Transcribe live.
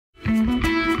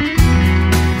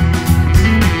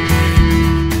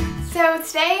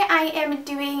I am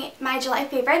doing my July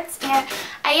favorites, and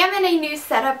I am in a new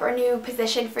setup or new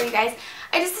position for you guys.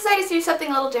 I just decided to do something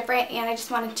a little different, and I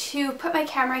just wanted to put my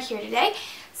camera here today.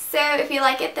 So if you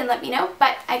like it, then let me know,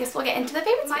 but I guess we'll get into the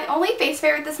favorites. My only face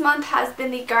favorite this month has been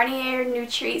the Garnier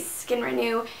Nutrice Skin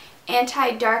Renew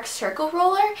Anti-Dark Circle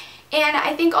Roller, and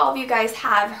I think all of you guys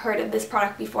have heard of this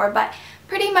product before, but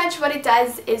pretty much what it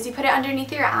does is you put it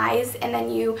underneath your eyes and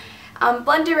then you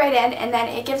blend it right in, and then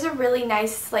it gives a really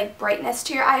nice like brightness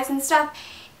to your eyes and stuff.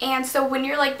 And so when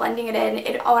you're like blending it in,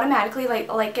 it automatically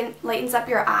lightens up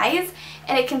your eyes,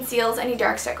 and it conceals any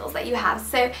dark circles that you have.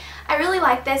 So I really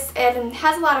like this. It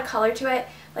has a lot of color to it.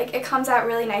 Like, it comes out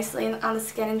really nicely on the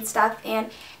skin and stuff, and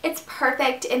it's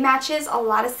perfect. It matches a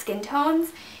lot of skin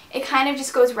tones. It kind of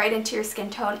just goes right into your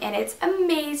skin tone, and it's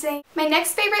amazing. My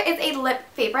next favorite is a lip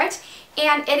favorite,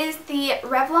 and it is the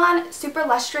Revlon Super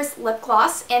Lustrous Lip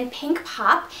Gloss in Pink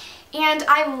Pop. And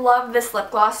I love this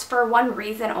lip gloss for one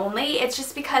reason only. It's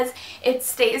just because it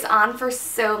stays on for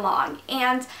so long.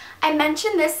 And I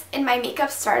mentioned this in my makeup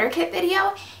starter kit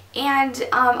video, and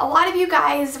a lot of you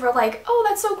guys were like, oh,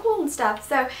 that's so cool and stuff.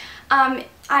 So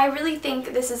I really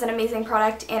think this is an amazing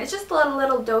product, and it's just a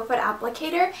little doe foot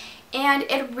applicator, and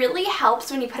it really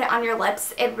helps when you put it on your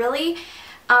lips. It really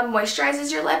moisturizes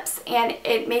your lips, and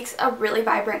it makes a really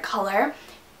vibrant color.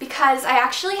 Because I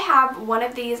actually have one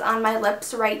of these on my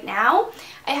lips right now.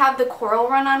 I have the coral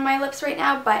one on my lips right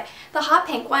now, but the hot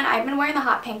pink one, I've been wearing the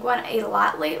hot pink one a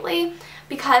lot lately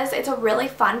because it's a really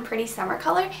fun, pretty summer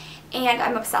color, and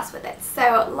I'm obsessed with it.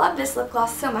 So love this lip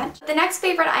gloss so much. The next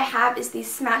favorite I have is the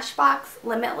Smashbox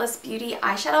Limitless Beauty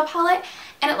eyeshadow palette,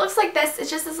 and it looks like this.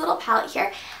 It's just this little palette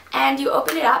here, and you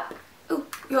open it up. Ooh,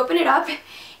 you open it up,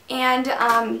 and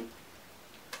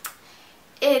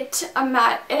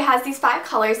it has these 5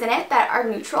 colors in it that are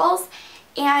neutrals,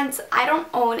 and I don't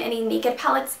own any naked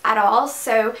palettes at all,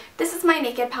 so this is my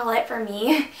naked palette for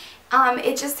me.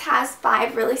 It just has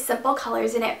 5 really simple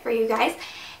colors in it for you guys,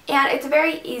 and it's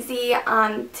very easy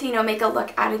to make a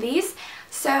look out of these.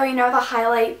 So the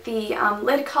highlight, the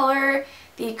lid color,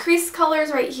 the crease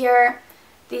colors right here,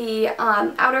 the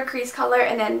outer crease color,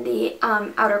 and then the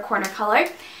outer corner color.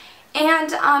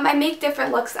 And I make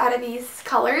different looks out of these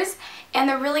colors, and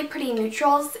they're really pretty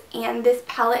neutrals, and this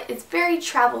palette is very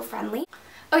travel friendly.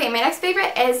 Okay, my next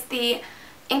favorite is the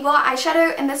Inkblot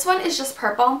eyeshadow, and this one is just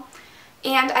purple,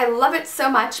 and I love it so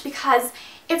much because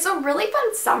it's a really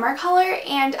fun summer color,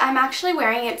 and I'm actually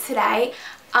wearing it today,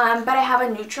 but I have a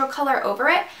neutral color over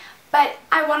it. But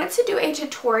I wanted to do a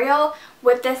tutorial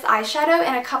with this eyeshadow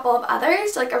and a couple of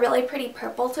others, like a really pretty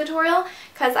purple tutorial,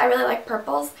 because I really like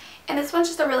purples. And this one's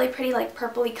just a really pretty like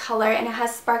purpley color, and it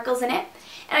has sparkles in it.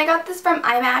 And I got this from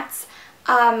IMATS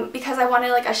because I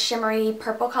wanted like a shimmery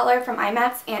purple color from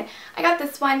IMATS, and I got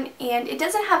this one, and it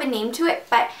doesn't have a name to it,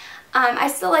 but I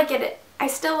still like it. I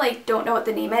still don't know what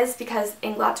the name is because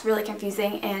Inkblot's really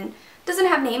confusing and doesn't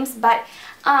have names, but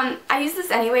I use this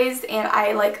anyways, and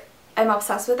I'm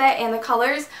obsessed with it, and the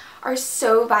colors are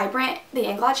so vibrant, the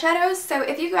Inkblot shadows. So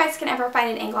if you guys can ever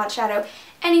find an Inkblot shadow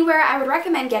anywhere, I would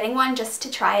recommend getting one just to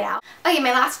try it out. Okay,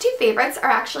 my last 2 favorites are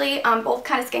actually both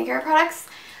kind of skincare products.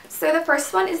 So the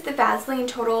first one is the Vaseline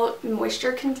Total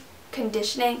Moisture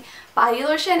Conditioning Body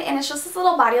Lotion, and it's just this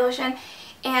little body lotion,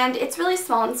 and it's really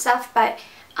small and stuff, but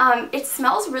it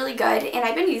smells really good, and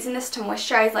I've been using this to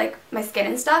moisturize like my skin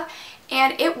and stuff,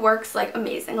 and it works like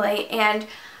amazingly, and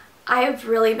I've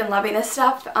really been loving this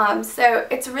stuff. So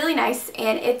it's really nice,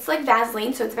 and it's like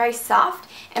Vaseline, so it's very soft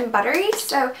and buttery,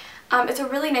 so it's a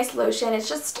really nice lotion. It's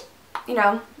just,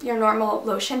 your normal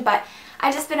lotion, but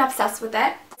I've just been obsessed with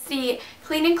it. It's the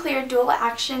Clean and Clear Dual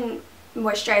Action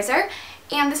Moisturizer,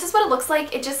 and this is what it looks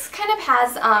like. It just kind of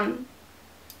has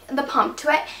the pump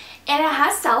to it, and it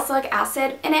has salicylic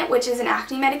acid in it, which is an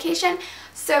acne medication.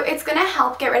 So it's going to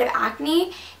help get rid of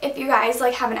acne if you guys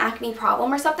have an acne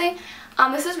problem or something.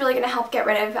 This is really going to help get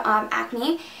rid of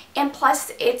acne, and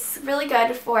plus it's really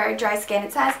good for dry skin,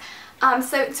 it says.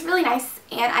 So it's really nice,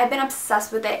 and I've been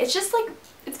obsessed with it. It's just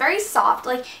it's very soft.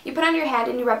 Like, you put it on your hand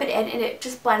and you rub it in, and it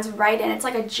just blends right in. It's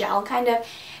like a gel kind of.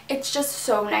 It's just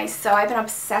so nice. So I've been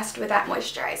obsessed with that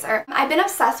moisturizer. I've been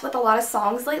obsessed with a lot of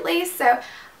songs lately, so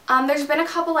there's been a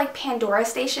couple Pandora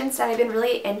stations that I've been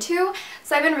really into.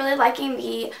 So I've been really liking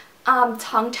the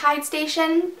Tongue Tied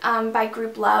station by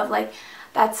Group Love,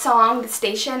 that song, The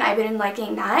Station. I've been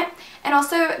liking that. And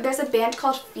also there's a band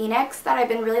called Phoenix that I've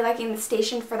been really liking the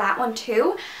station for that one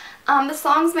too. The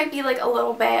songs might be a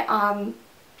little bit,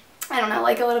 I don't know,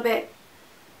 a little bit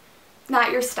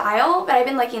not your style, but I've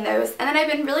been liking those. And then I've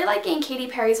been really liking Katy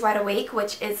Perry's Wide Awake,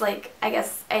 which is I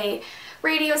guess a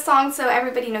radio song, so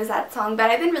everybody knows that song, but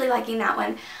I've been really liking that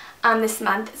one. this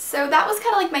month. So that was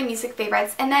kind of like my music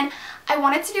favorites. And then I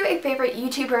wanted to do a favorite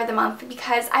YouTuber of the month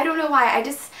because I don't know why,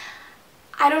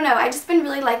 I don't know, I've just been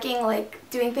really liking like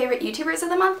doing favorite YouTubers of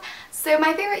the month. So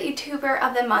my favorite YouTuber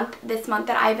of the month this month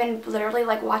that I've been literally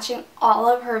like watching all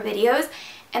of her videos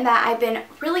and that I've been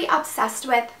really obsessed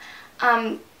with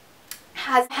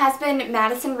has been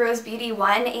Madison Rose Beauty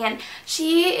 1, and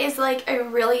she is like a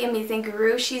really amazing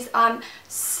guru. She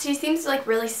seems like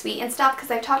really sweet and stuff because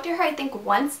I've talked to her I think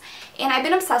once, and I've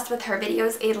been obsessed with her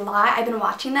videos a lot. I've been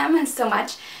watching them so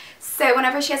much. So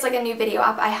whenever she has like a new video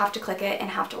up, I have to click it and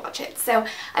have to watch it. So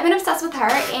I've been obsessed with her,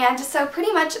 and so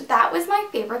pretty much that was my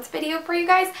favorites video for you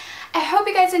guys. I hope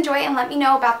you guys enjoy and let me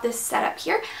know about this setup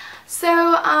here. So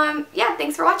yeah,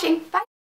 thanks for watching. Bye.